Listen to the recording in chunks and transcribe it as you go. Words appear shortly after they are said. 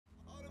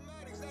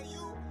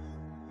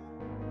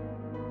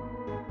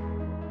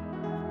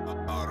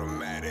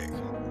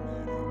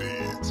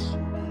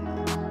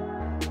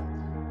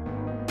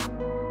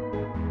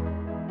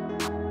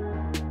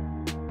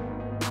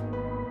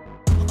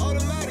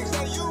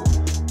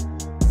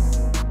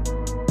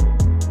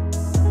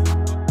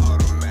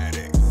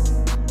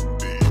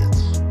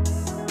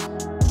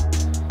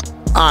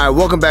Alright,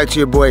 welcome back to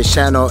your boy's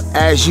channel.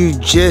 As you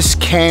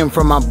just came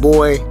from my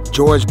boy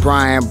George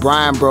Bryan,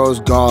 Bryan Bros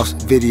Golf's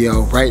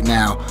video right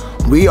now,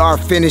 we are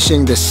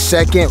finishing the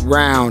second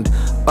round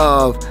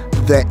of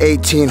the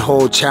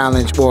 18-hole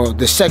challenge, or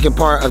the second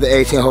part of the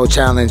 18-hole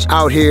challenge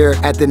out here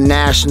at the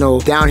National,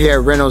 down here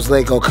at Reynolds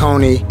Lake,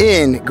 Oconee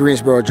in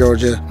Greensboro,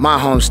 Georgia, my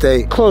home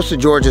state, close to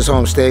Georgia's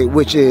home state,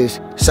 which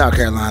is South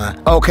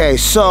Carolina. Okay,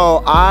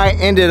 so I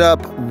ended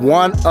up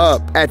 1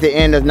 up at the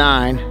end of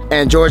 9,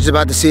 and George is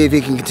about to see if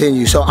he can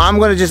continue. So I'm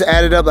gonna just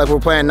add it up like we're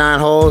playing 9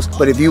 holes,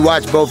 but if you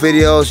watch both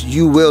videos,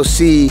 you will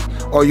see,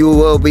 or you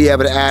will be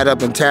able to add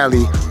up and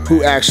tally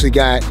who actually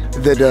got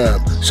the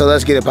dub. So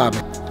let's get it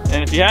popping.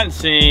 And if you hadn't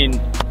seen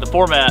the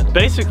format,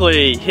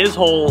 basically his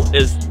hole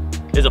is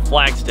a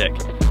flagstick.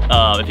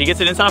 If he gets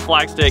it inside a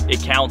flagstick,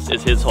 it counts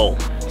as his hole.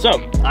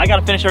 So I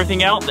gotta finish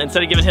everything out.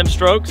 Instead of giving him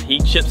strokes, he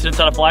chips it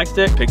inside a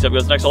flagstick, picks up,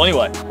 goes next hole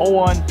anyway. Hole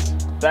 1,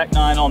 back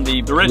 9 on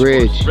the bridge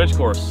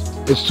course.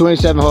 It's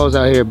 27 holes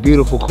out here,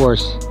 beautiful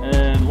course.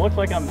 And looks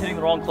like I'm hitting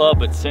the wrong club,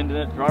 but sending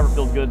it. Driver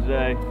feels good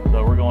today,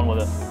 so we're going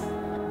with it.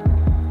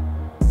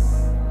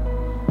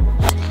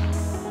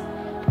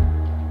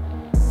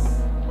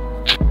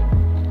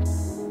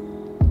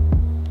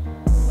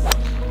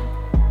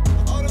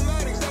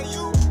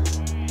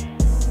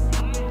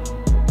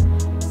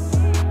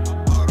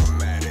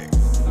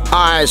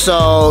 Alright,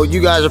 so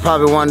you guys are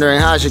probably wondering,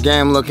 how's your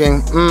game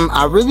looking?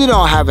 I really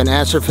don't have an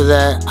answer for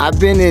that. I've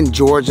been in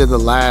Georgia the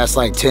last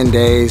like 10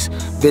 days,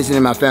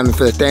 visiting my family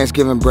for the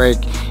Thanksgiving break,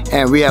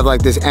 and we have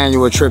like this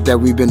annual trip that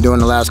we've been doing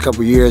the last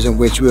couple years, in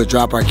which we'll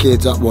drop our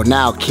kids up, well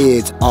now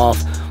kids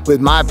off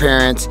with my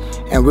parents,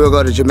 and we'll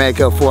go to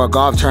Jamaica for a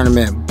golf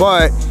tournament.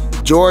 But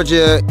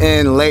Georgia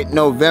in late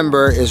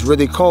November is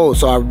really cold,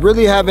 so I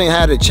really haven't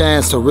had a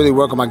chance to really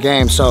work on my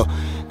game. So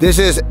this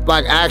is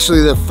like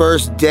actually the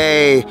first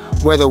day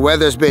where the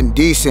weather's been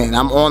decent.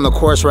 I'm on the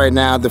course right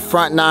now. The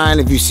front 9,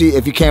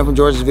 if you came from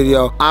George's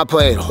video, I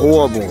played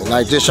horrible.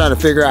 Like just trying to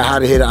figure out how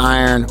to hit an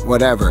iron,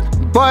 whatever.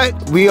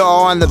 But we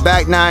are on the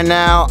back 9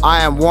 now.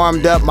 I am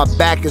warmed up, my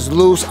back is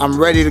loose, I'm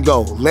ready to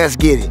go. Let's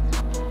get it.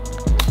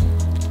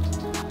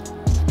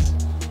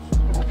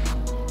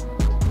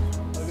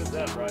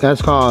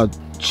 That's called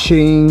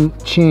Ching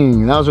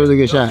Ching. That was a really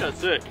good shot. That was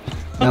sick.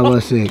 That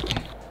was sick.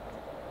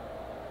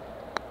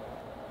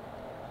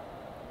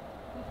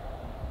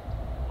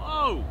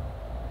 Whoa!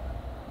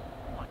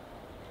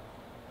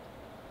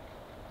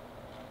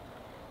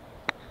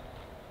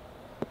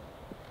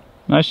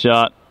 Nice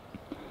shot.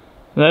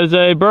 That is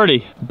a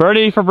birdie.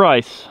 Birdie for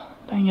Brice.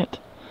 Dang it.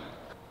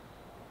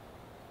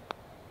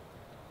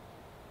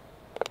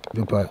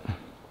 Good putt.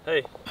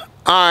 Hey.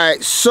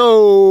 Alright,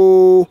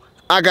 so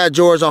I got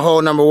George on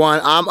hole number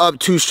 1. I'm up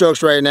 2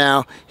 strokes right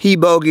now. He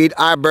bogeyed,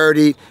 I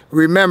birdied.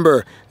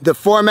 Remember, the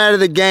format of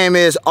the game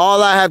is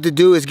all I have to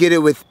do is get it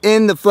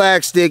within the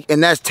flagstick,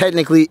 and that's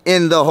technically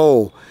in the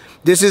hole.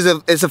 This is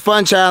it's a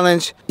fun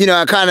challenge. You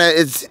know,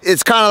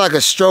 it's kind of like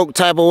a stroke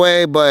type of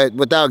way, but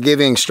without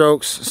giving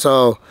strokes.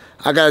 So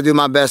I got to do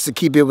my best to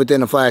keep it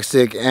within the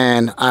flagstick,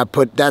 and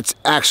that's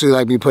actually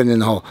like me putting it in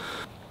the hole.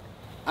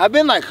 I've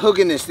been like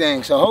hooking this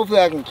thing, so hopefully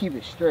I can keep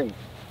it straight.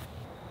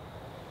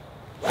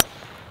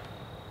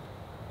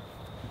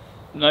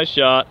 Nice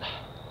shot.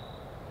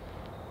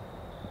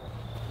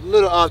 A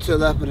little off to the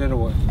left, but it'll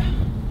work.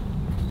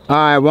 All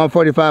right,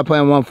 145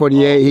 playing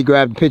 148. He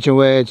grabbed the pitching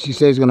wedge. He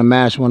says he's gonna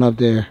mash one up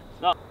there.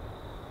 Stop.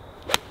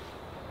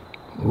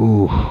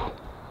 Ooh.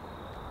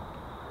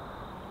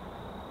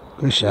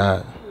 Good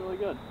shot. Really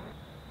good.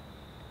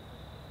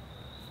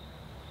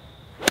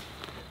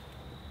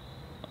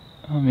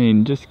 I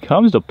mean, just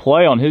comes to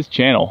play on his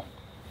channel.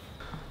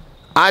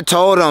 I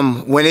told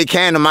him when it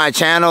came to my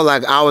channel,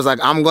 like I was like,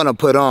 I'm gonna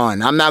put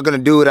on. I'm not gonna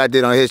do what I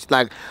did on his.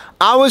 Like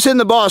I was hitting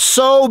the ball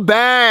so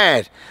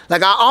bad.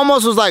 Like I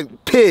almost was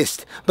like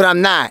pissed, but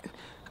I'm not.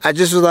 I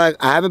just was like,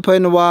 I haven't played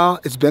in a while.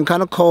 It's been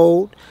kind of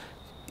cold.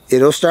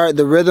 It'll start,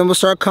 the rhythm will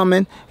start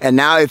coming, and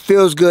now it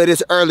feels good.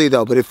 It's early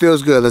though, but it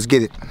feels good. Let's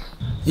get it.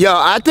 Yo,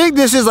 I think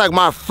this is like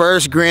my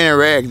first green and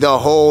red the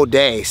whole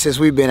day since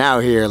we've been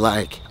out here.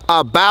 Like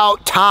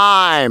about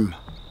time.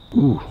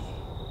 Ooh.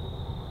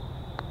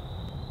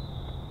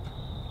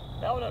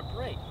 That would have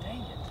break,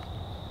 dang it.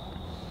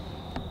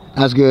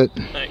 That's good.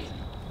 Thanks.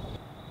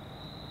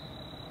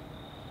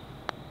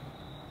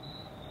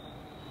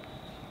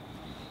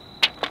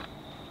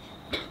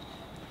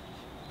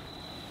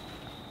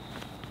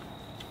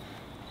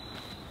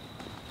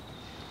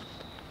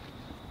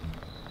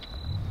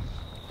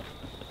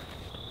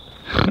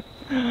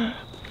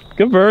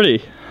 Good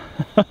birdie.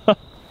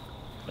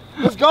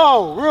 Let's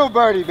go, real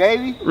birdie,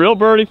 baby. Real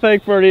birdie,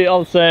 fake birdie,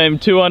 all the same.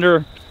 2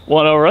 under,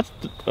 1 over.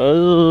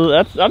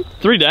 I'm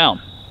 3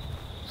 down.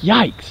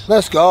 Yikes.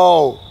 Let's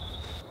go.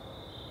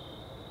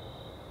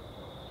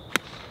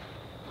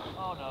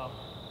 Oh no.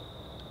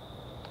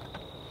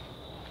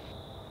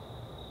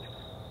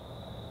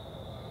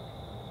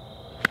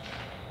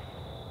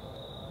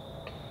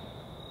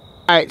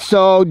 All right,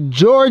 so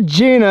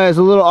Georgina is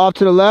a little off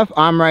to the left.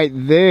 I'm right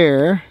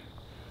there.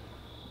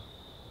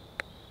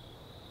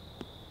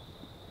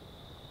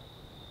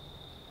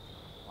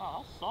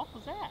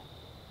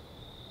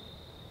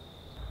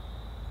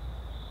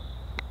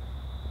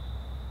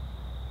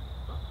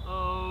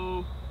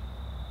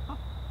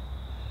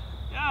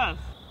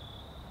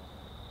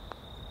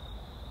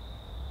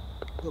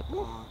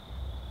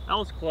 That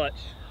was clutch.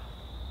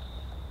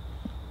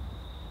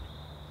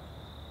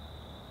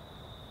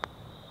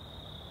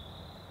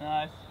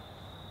 Nice.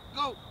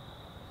 Go.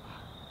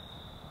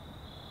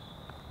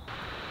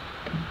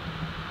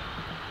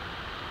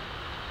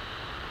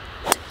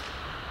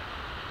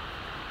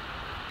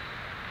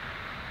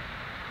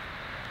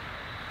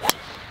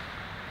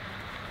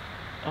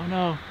 Oh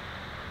no.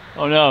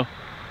 Oh no.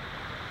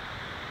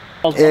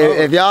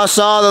 If y'all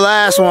saw the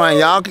last one,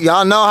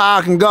 y'all know how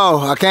I can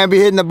go. I can't be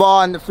hitting the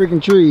ball in the freaking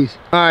trees.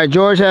 All right,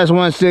 George has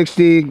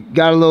 160.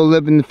 Got a little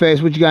lip in the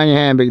face. What you got in your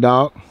hand, big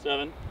dog?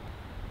 7.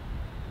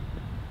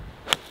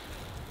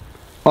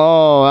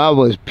 Oh, that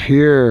was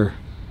pure.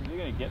 Is he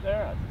gonna get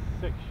there? That's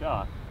a sick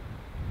shot.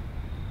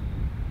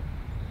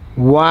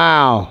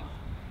 Wow.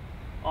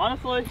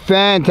 Honestly,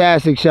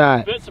 fantastic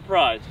shot. A bit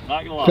surprised,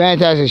 not gonna lie.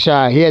 Fantastic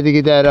shot. He had to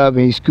get that up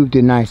and he scooped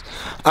it nice.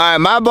 All right,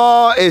 my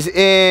ball is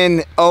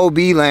in OB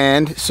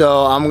land,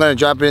 so I'm gonna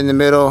drop it in the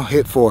middle,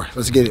 hit 4.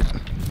 Let's get it.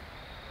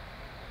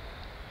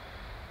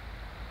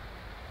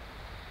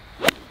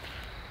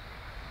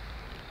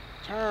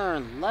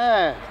 Turn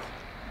left.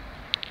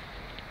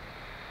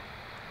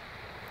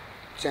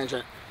 Sand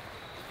trap.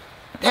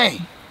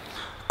 Dang.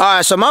 All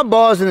right, so my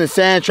ball's in the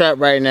sand trap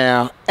right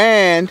now,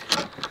 and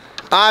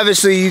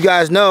obviously you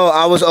guys know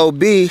I was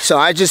OB, so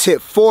I just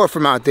hit 4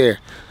 from out there.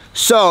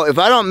 So if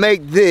I don't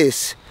make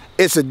this,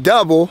 it's a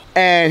double,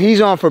 and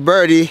he's on for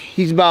birdie.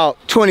 He's about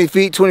 20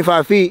 feet,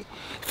 25 feet.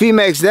 If he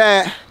makes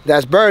that,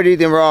 that's birdie,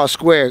 then we're all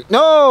square.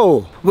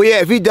 No! Well, yeah,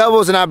 if he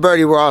doubles and I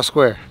birdie, we're all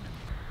square.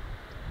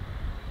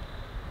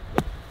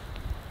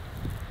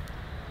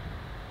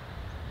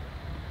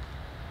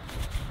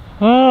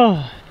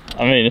 Oh,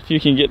 I mean, if you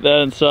can get that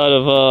inside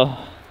of,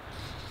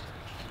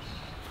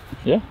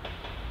 yeah.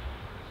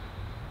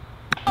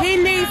 He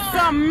needs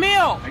some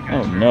milk.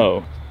 Oh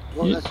no.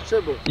 Well, that's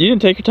triple. You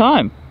didn't take your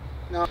time.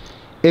 No.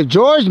 If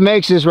George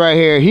makes this right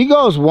here, he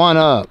goes 1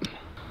 up.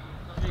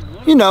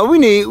 You know, we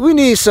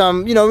need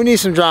some, we need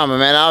some drama,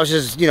 man. I was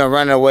just,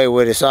 running away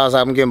with it, so I was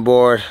like, I'm getting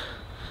bored.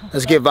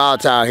 Let's get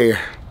volatile here.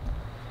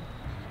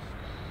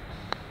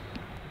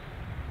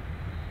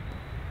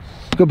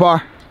 Good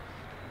par.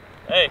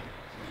 Hey,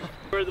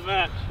 where's the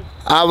match?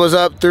 I was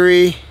up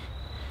 3.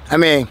 I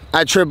mean,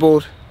 I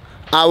tripled.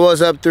 I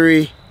was up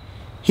 3.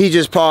 He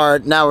just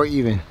parred. Now we're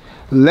even.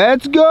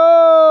 Let's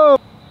go!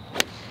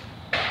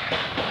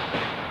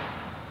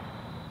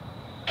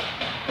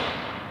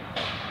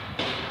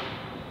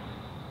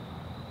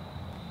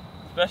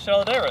 Best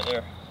shot of the day right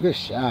there. Good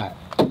shot.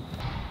 Oh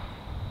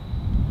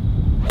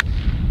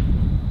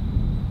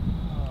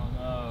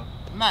no.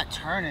 I'm not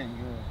turning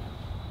good.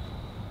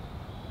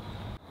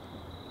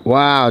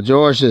 Wow,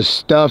 George just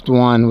stuffed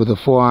one with a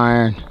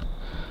 4-iron.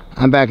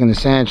 I'm back in the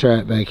sand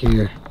trap back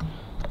here.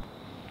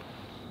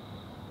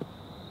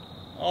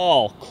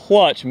 Oh,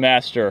 clutch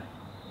master.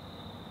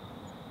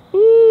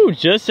 Ooh,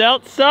 just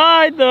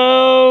outside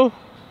though.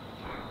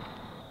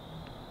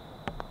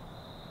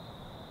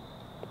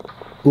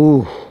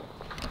 Ooh,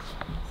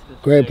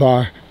 great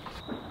par.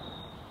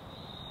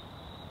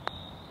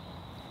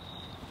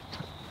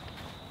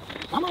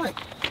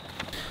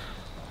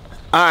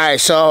 Alright,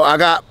 so I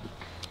got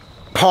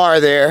par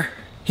there.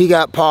 He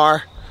got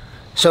par.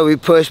 So we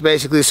pushed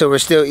basically, so we're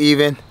still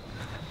even.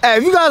 Hey,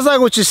 if you guys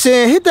like what you're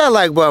seeing, hit that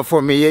like button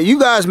for me. Yeah, you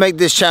guys make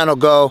this channel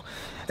go.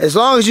 As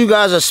long as you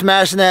guys are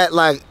smashing that,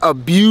 like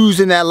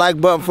abusing that like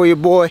button for your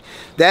boy,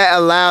 that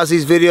allows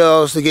these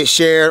videos to get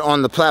shared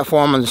on the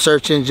platform, on the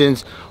search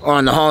engines, or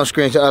on the home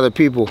screen to other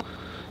people.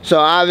 So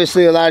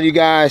obviously a lot of you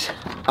guys,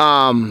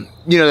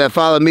 that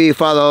follow me,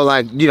 follow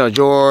like,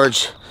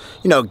 George,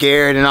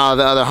 Garrett and all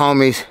the other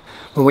homies.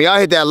 But when y'all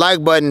hit that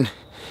like button,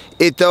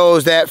 it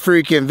throws that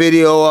freaking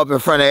video up in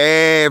front of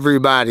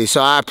everybody.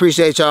 So I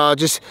appreciate y'all.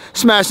 Just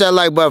smash that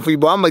like button for your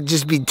boy. I'm gonna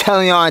just be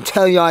telling y'all,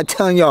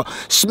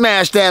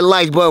 smash that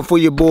like button for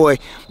your boy.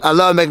 I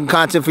love making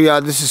content for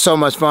y'all. This is so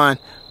much fun.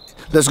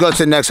 Let's go to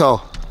the next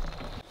hole.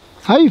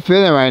 How you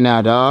feeling right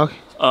now, dog?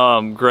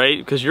 Great,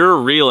 because you're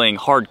reeling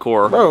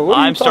hardcore. Bro, what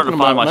are you I'm starting to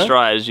find about, my man?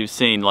 stride, as you've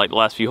seen, like the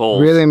last few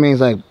holes. Reeling means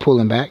like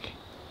pulling back?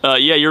 Yeah,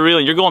 you're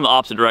reeling. You're going the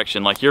opposite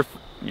direction. Like you're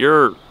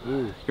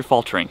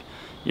faltering.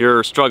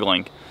 You're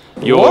struggling.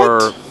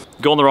 You're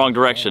going the wrong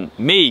direction.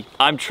 Me,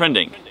 I'm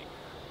trending.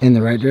 In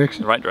the right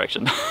direction? The right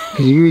direction.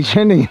 Cause you be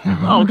trending.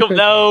 Oh,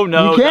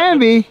 no. You can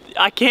be.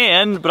 I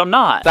can, but I'm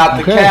not. Stop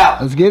the cap.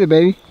 Let's get it,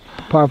 baby.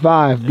 Par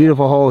 5,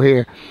 beautiful hole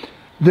here.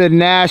 The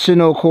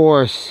national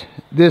course.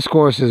 This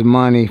course is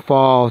money.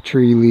 Fall,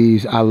 tree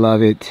leaves. I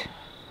love it.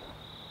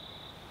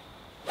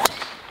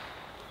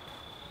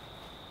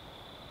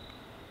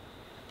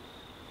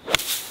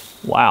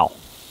 Wow.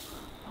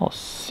 Oh,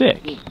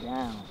 sick.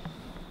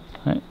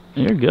 Right,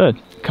 you're good.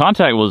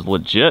 Contact was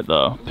legit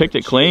though. Picked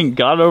it clean,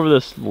 got it over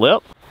this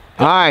lip.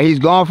 All right, he's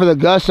going for the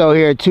gusto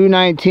here.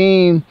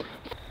 219.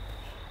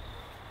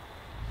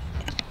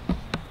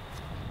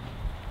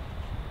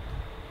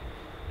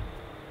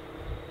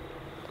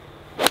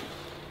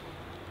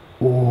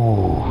 Ooh.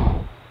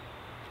 Oh,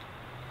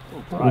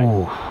 right.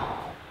 Ooh.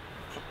 How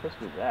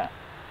crisp is that?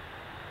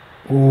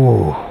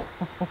 Ooh.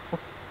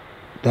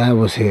 That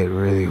was hit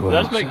really well. Did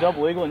I just make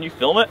double eagle and you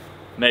film it?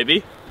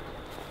 Maybe.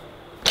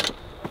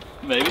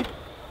 Maybe.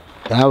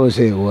 That was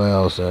hit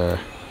well, sir.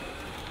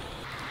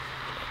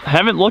 I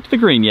haven't looked at the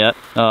green yet.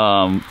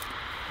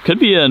 Could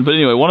be in, but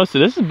anyway, 106.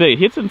 This is big.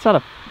 He hits it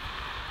inside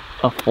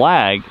a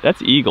flag.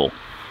 That's eagle.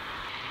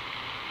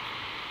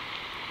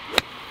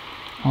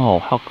 Oh,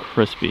 how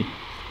crispy.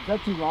 Is that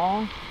too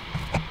long?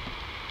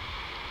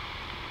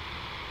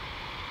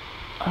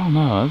 I don't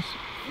know.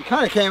 It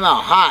kind of came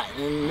out hot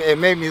and it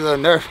made me a little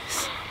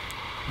nervous.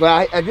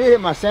 But I did hit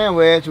my sand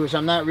wedge, which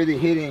I'm not really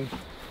hitting.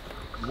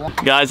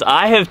 Guys,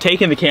 I have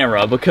taken the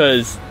camera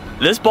because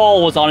this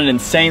ball was on an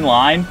insane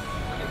line.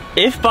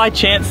 If by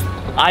chance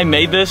I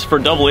made this for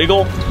double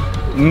eagle,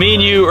 me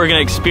and you are gonna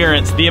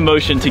experience the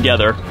emotion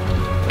together.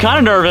 Kind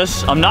of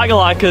nervous, I'm not gonna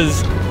lie,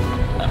 because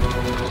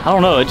I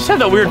don't know, I just have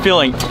that weird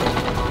feeling.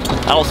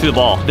 I don't see the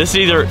ball. This is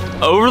either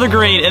over the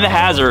green in the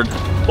hazard,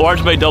 or I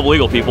just made double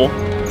eagle, people.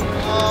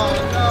 Oh,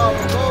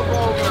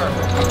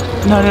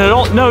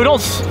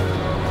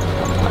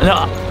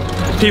 No,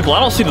 people, I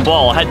don't see the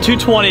ball. I had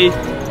 220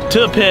 to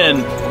the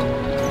pin.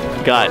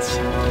 Guys,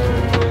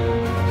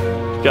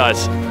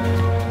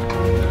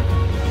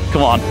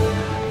 come on.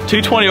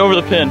 220 over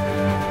the pin.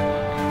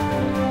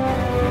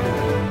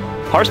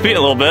 Heart's beating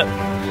a little bit.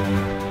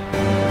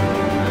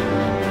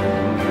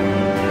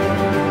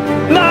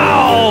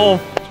 No!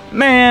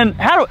 Man,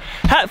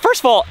 first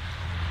of all,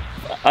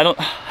 how do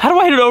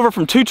I hit it over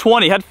from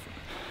 220? And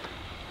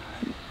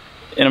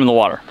I'm in the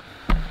water.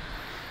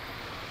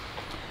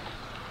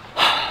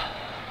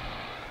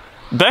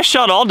 Best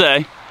shot all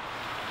day.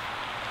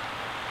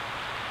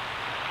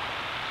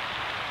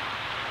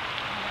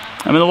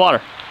 I'm in the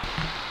water.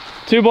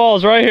 2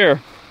 balls right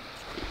here.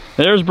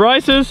 There's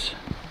Brice's,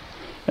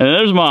 and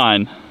there's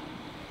mine.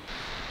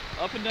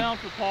 Up and down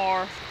for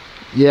par.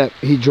 Yep,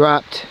 he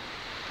dropped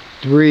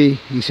 3.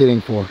 He's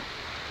hitting 4.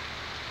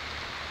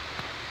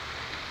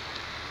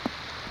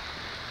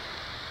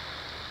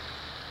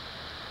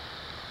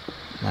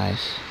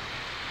 Nice.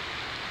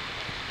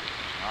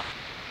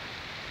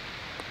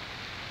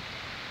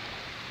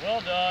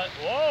 Well done.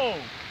 Whoa.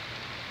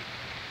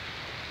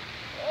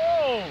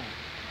 Whoa.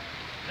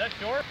 Is that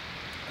short?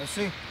 Let's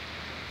see.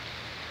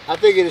 I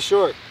think it is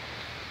short.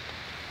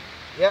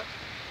 Yep.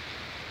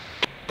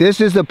 This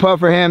is the putt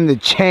for him to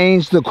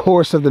change the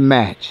course of the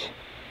match.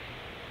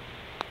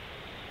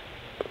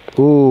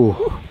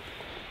 Ooh.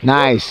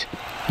 Nice.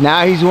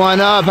 Now he's 1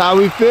 up. How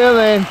we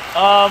feeling?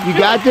 You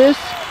got this?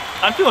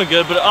 I'm feeling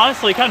good, but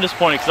honestly kind of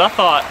disappointed because I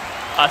thought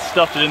I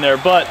stuffed it in there,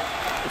 but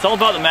it's all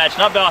about the match,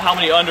 not about how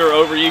many under or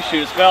over you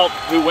shoot. It's about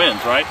who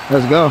wins, right?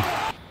 Let's go.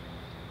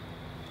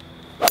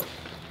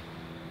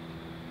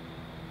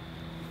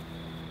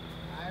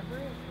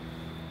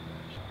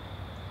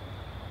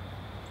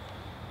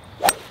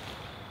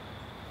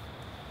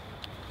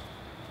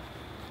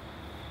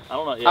 I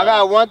don't know. Yeah. I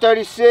got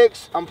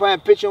 136. I'm playing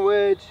pitch and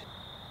wedge.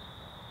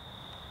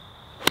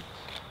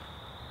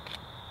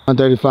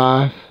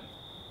 135.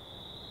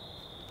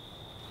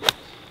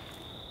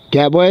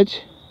 Gap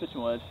wedge. Pitch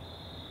and wedge.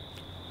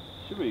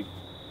 Should be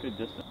good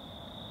distance.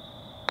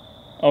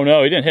 Oh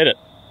no, he didn't hit it.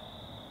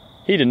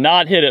 He did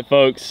not hit it,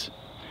 folks.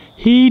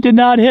 He did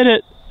not hit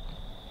it.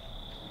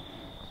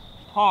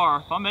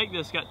 Par, if I make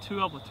this, got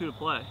 2 up with 2 to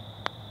play.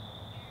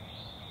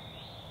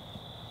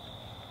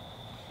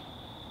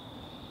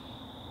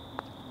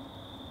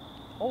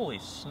 Holy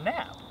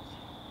snap.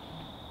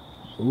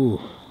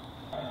 Ooh.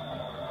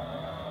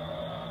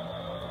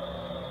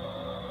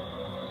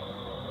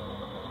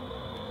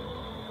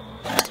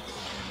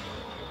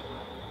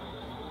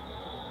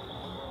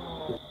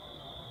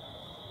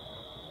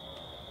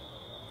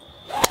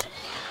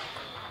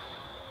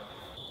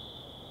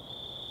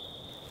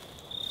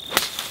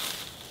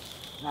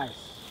 Nice.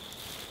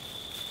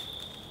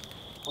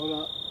 Hold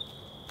up.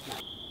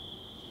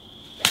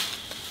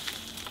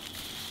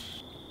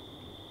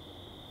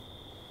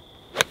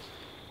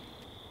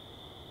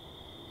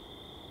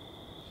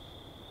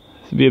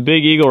 This would be a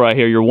big eagle right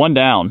here. You're 1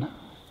 down.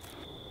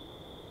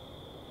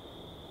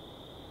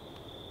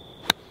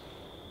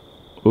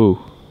 Ooh.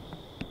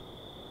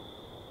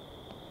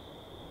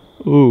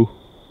 Ooh.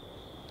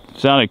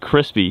 Sounded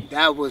crispy.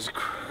 That was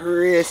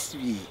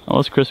crispy.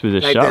 Almost crispy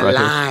as a Like shot the right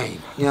there.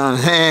 line. You know what I'm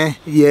saying?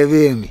 You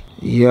feel me?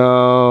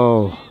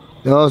 Yo.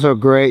 Those are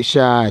great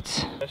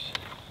shots.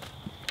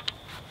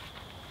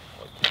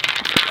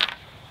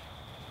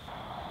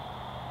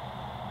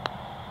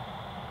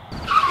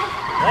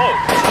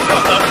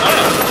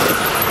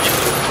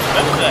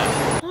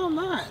 No, I'm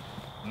not.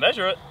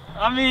 Measure it.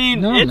 I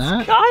mean, No, it's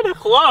kind of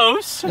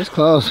close. It's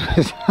close, but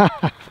it's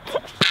not.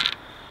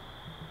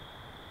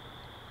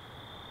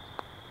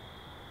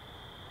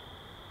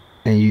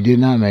 And you did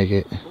not make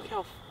it. Look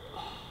how...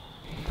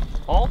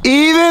 Oh.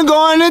 Even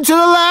going into the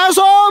last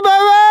hole,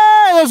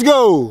 baby! Let's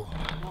go!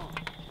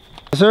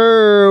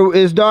 Sir,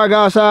 it's dark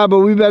outside, but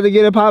we better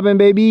get it popping,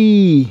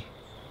 baby.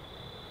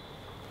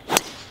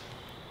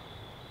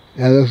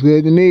 That looks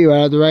good to me,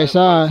 right at the right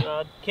side.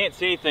 Can't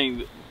see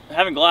anything.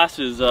 Having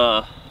glasses,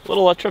 a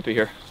little trippy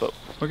here, but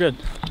we're good.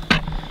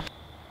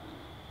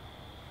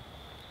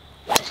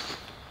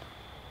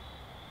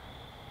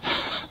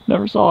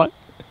 saw it.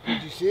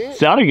 Did you see it?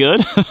 Sounded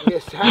good.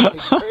 It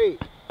sounded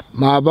great.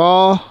 My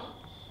ball,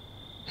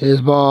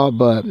 his ball,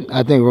 but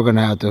I think we're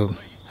gonna have to.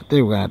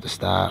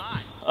 Stop.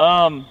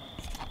 I don't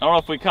know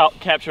if we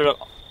captured it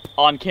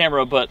on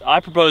camera, but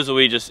I propose that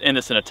we just end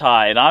this in a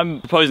tie, and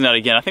I'm proposing that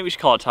again. I think we should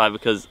call it a tie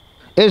because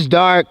it's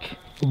dark.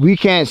 We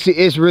can't see.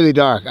 It's really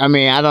dark. I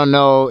mean, I don't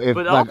know if.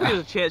 But I don't think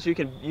there's a chance you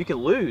can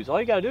lose. All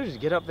you gotta do is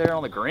just get up there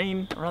on the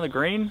green, around the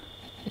green.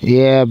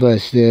 Yeah, but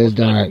still, it's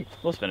dark.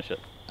 Let's finish it.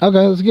 Okay,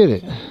 let's get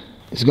it.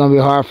 It's gonna be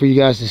hard for you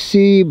guys to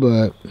see,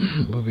 but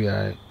we'll be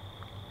alright.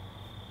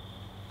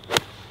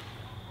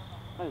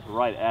 That is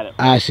right at it.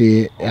 I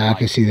see it. I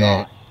can see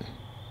that.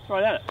 It's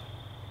right at it.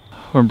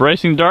 We're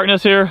embracing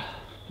darkness here.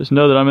 Just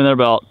know that I'm in there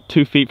about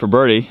 2 feet for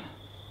birdie.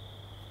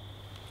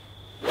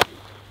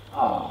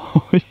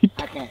 Oh,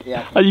 I can't.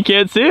 Yeah. Oh, you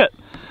can't see it.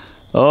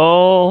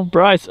 Oh,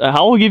 Brice,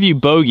 how will give you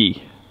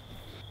bogey?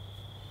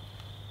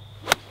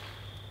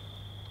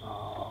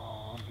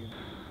 Oh,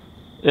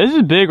 this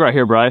is big right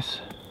here, Brice.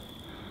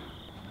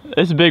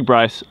 This is big,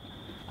 Brice.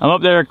 I'm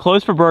up there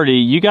close for birdie.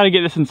 You got to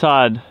get this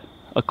inside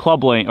a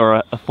club lane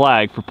or a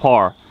flag for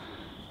par.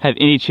 Have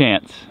any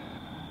chance?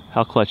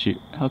 How clutch you?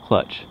 How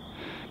clutch?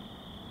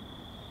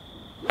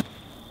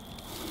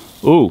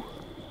 Ooh.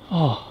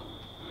 Oh.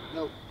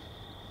 Nope.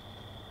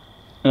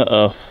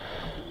 Uh-oh.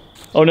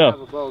 Oh no. I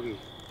have a bogey.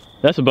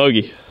 That's a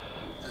bogey.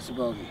 That's a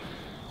bogey.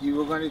 You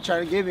were going to try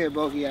to give me a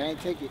bogey. I ain't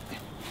take it.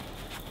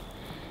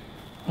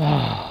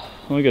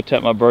 Let me go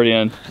tap my birdie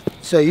in.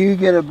 So you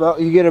get a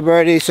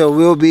birdie. So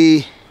we'll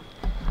be.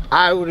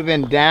 I would have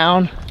been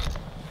down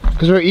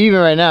because we're even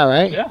right now,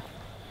 right? Yeah.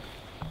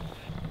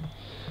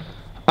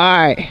 All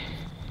right.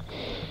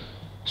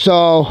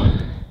 So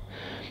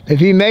if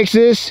he makes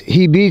this,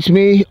 he beats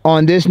me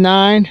on this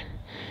 9.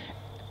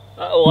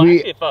 Well,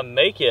 actually, if I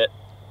make it,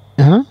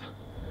 if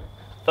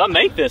I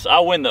make this, I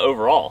win the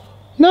overall.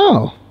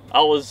 No.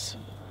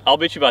 I'll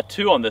beat you by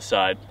 2 on this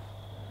side.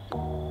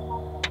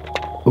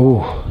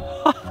 Ooh.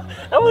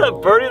 That was a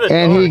birdie in the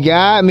And dark. he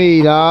got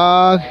me,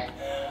 dog.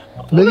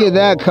 Look at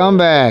that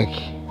comeback.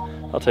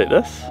 I'll take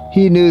this.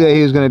 He knew that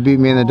he was gonna beat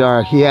me in the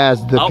dark. He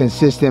has the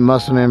consistent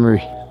muscle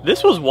memory.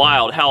 This was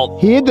wild. How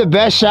he hit the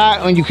best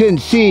shot when you couldn't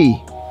see.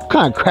 What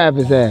kind of crap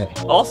is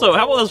that? Also,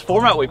 how about this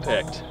format we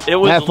picked? It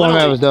was that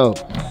format was dope.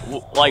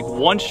 Like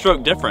 1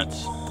 stroke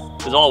difference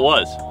is all it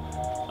was.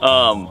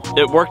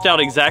 It worked out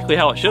exactly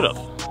how it should have.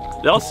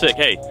 That was sick.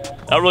 Hey,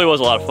 that really was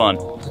a lot of fun.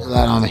 Put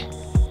that on me.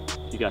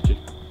 You got you.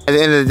 At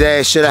the end of the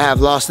day, should I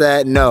have lost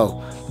that?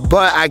 No.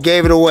 But I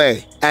gave it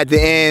away. At the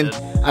end,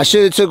 I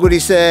should have took what he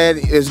said.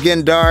 It was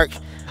getting dark.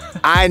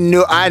 I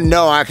know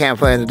I can't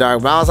play in the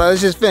dark, but I was like,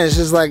 let's just finish.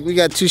 It's like we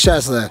got 2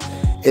 shots left.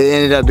 It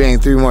ended up being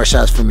 3 more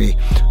shots for me.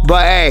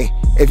 But hey,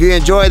 if you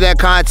enjoyed that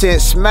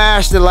content,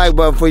 smash the like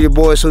button for your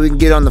boys so we can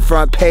get on the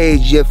front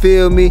page. You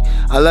feel me?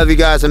 I love you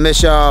guys. I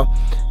miss y'all.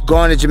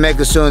 Going to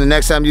Jamaica soon. The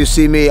next time you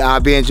see me,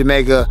 I'll be in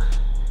Jamaica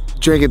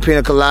drinking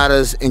pina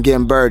coladas and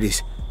getting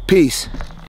birdies. Peace.